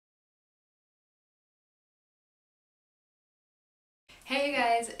Hey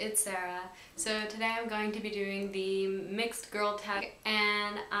guys, it's Sarah. So today I'm going to be doing the mixed girl tag,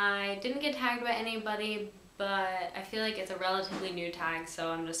 and I didn't get tagged by anybody, but I feel like it's a relatively new tag,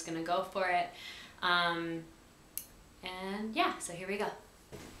 so I'm just gonna go for it. And yeah, so here we go.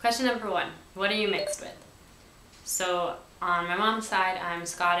 Question number 1, what are you mixed with? So on my mom's side, I'm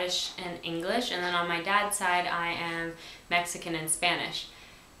Scottish and English, and then on my dad's side, I am Mexican and Spanish.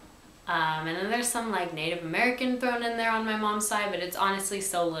 And then there's some like Native American thrown in there on my mom's side, but it's honestly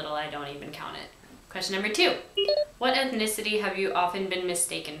so little I don't even count it. Question number 2. What ethnicity have you often been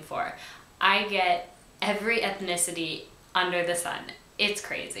mistaken for? I get every ethnicity under the sun. It's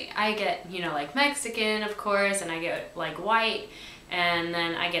crazy. I get, like Mexican, of course, and I get like white, and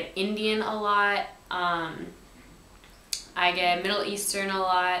then I get Indian a lot. I get Middle Eastern a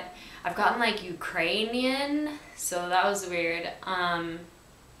lot. I've gotten like Ukrainian, so that was weird.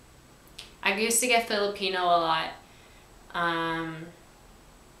 I used to get Filipino a lot.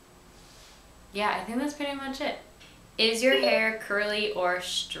 Yeah, I think that's pretty much it. Is your hair curly or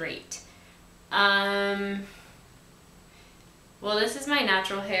straight? Well, this is my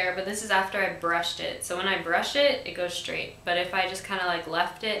natural hair, but this is after I brushed it. So when I brush it, it goes straight. But if I just kind of like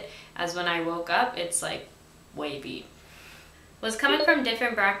left it as when I woke up, it's like wavy. Was coming from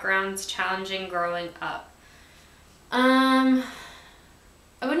different backgrounds challenging growing up?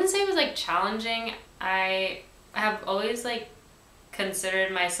 I wouldn't say it was like challenging. I have always like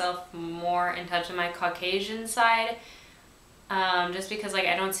considered myself more in touch with my Caucasian side, just because like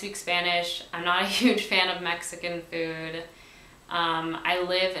I don't speak Spanish. I'm not a huge fan of Mexican food. I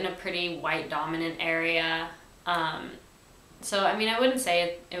live in a pretty white dominant area. So I mean, I wouldn't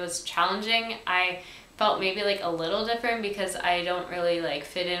say it was challenging. I felt maybe like a little different because I don't really like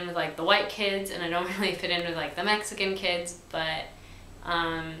fit in with like the white kids, and I don't really fit in with like the Mexican kids, but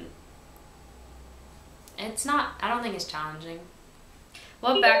I don't think it's challenging.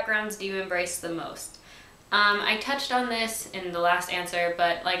 What backgrounds do you embrace the most? I touched on this in the last answer,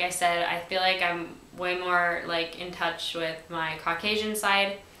 but like I said, I feel like I'm way more like in touch with my Caucasian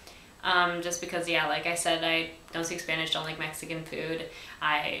side, just because, yeah, like I said, I don't speak Spanish, don't like Mexican food.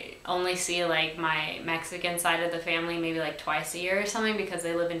 I only see like my Mexican side of the family maybe like twice a year or something because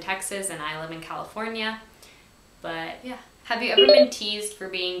they live in Texas and I live in California. But yeah. Have you ever been teased for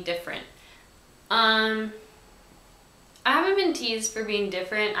being different? I haven't been teased for being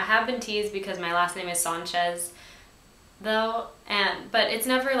different. I have been teased because my last name is Sanchez, though, but it's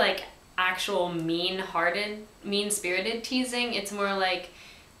never like actual mean-spirited teasing. It's more like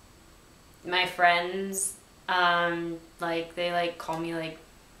my friends, like they like call me like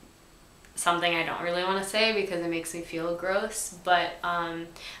something I don't really want to say because it makes me feel gross, but I'm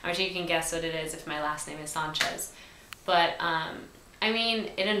sure you can guess what it is if my last name is Sanchez. But I mean,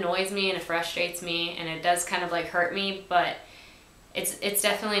 it annoys me and it frustrates me and it does kind of like hurt me, but it's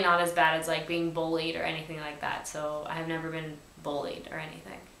definitely not as bad as like being bullied or anything like that. So I've never been bullied or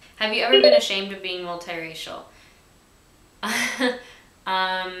anything. Have you ever been ashamed of being multiracial?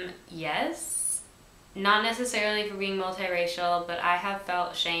 Yes. Not necessarily for being multiracial, but I have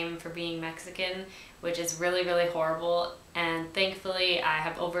felt shame for being Mexican, which is really, really horrible. And thankfully I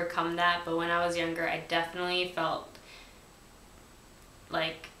have overcome that. But when I was younger, I definitely felt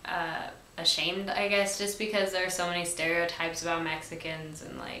like ashamed, I guess, just because there are so many stereotypes about Mexicans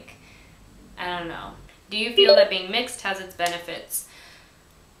and like, I don't know. Do you feel that being mixed has its benefits?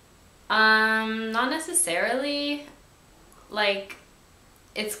 Not necessarily. Like,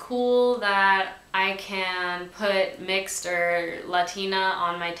 it's cool that I can put mixed or Latina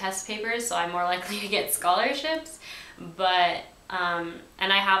on my test papers, so I'm more likely to get scholarships, but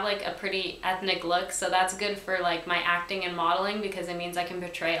and I have like a pretty ethnic look, so that's good for like my acting and modeling because it means I can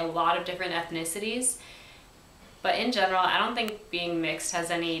portray a lot of different ethnicities. But in general, I don't think being mixed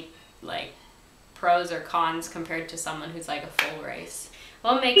has any like pros or cons compared to someone who's like a full race.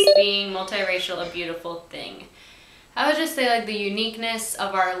 What makes being multiracial a beautiful thing? I would just say like the uniqueness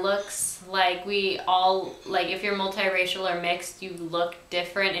of our looks. Like we all, like if you're multiracial or mixed, you look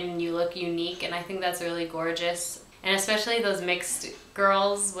different and you look unique, and I think that's really gorgeous. And especially those mixed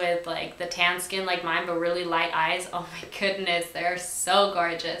girls with like the tan skin like mine but really light eyes, oh my goodness, they're so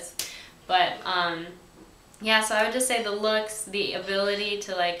gorgeous. But yeah, so I would just say the looks, the ability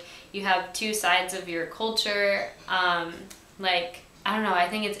to like, you have two sides of your culture, like, I don't know, I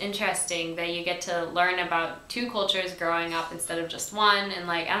think it's interesting that you get to learn about two cultures growing up instead of just one. And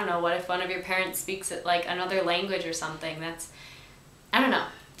like, I don't know, what if one of your parents speaks like another language or something? That's, I don't know,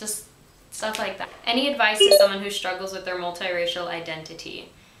 just stuff like that. Any advice to someone who struggles with their multiracial identity?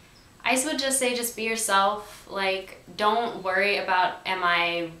 I would just say just be yourself. Like, don't worry about, am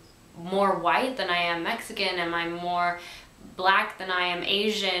I more white than I am Mexican? Am I more black than I am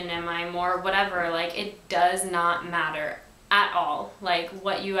Asian? Am I more whatever? Like, it does not matter at all, like,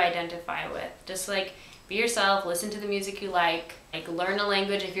 what you identify with. Just like, be yourself, listen to the music you like learn a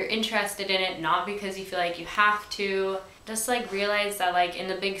language if you're interested in it, not because you feel like you have to. Just like realize that, like, in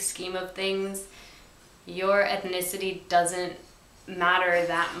the big scheme of things, your ethnicity doesn't matter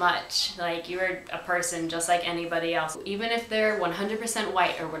that much. Like, you're a person just like anybody else. Even if they're 100%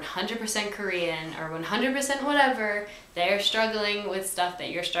 white or 100% Korean or 100% whatever, they're struggling with stuff that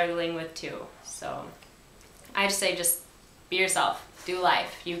you're struggling with too. So I just say, just be yourself, do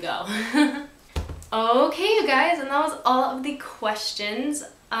life, you go. Okay, you guys, and that was all of the questions.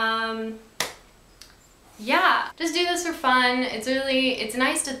 Yeah, just do this for fun. It's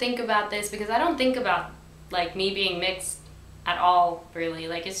nice to think about this, because I don't think about, like, me being mixed at all, really.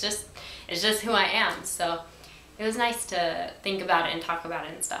 Like, it's just who I am. So it was nice to think about it and talk about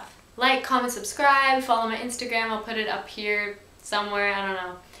it and stuff. Like, comment, subscribe, follow my Instagram. I'll put it up here somewhere, I don't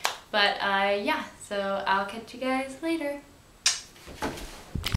know. But yeah, so I'll catch you guys later.